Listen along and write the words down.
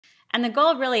And the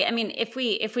goal really, I mean, if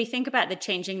we think about the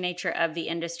changing nature of the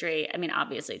industry, I mean,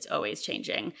 obviously it's always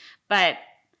changing, but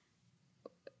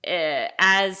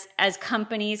as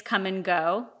companies come and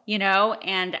go, you know,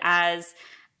 and as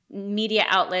media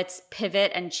outlets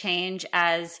pivot and change,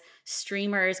 as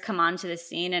streamers come onto the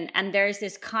scene, and there's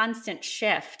this constant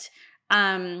shift,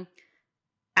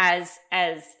 as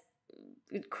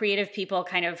creative people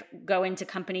kind of go into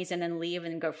companies and then leave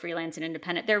and go freelance and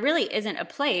independent. There really isn't a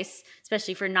place,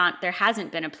 especially for there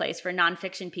hasn't been a place for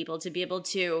nonfiction people to be able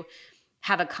to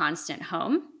have a constant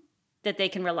home that they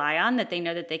can rely on, that they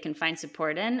know that they can find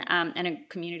support in, and a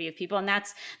community of people. And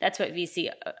that's what VC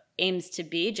aims to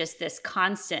be, just this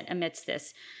constant amidst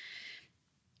this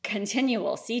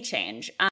continual sea change.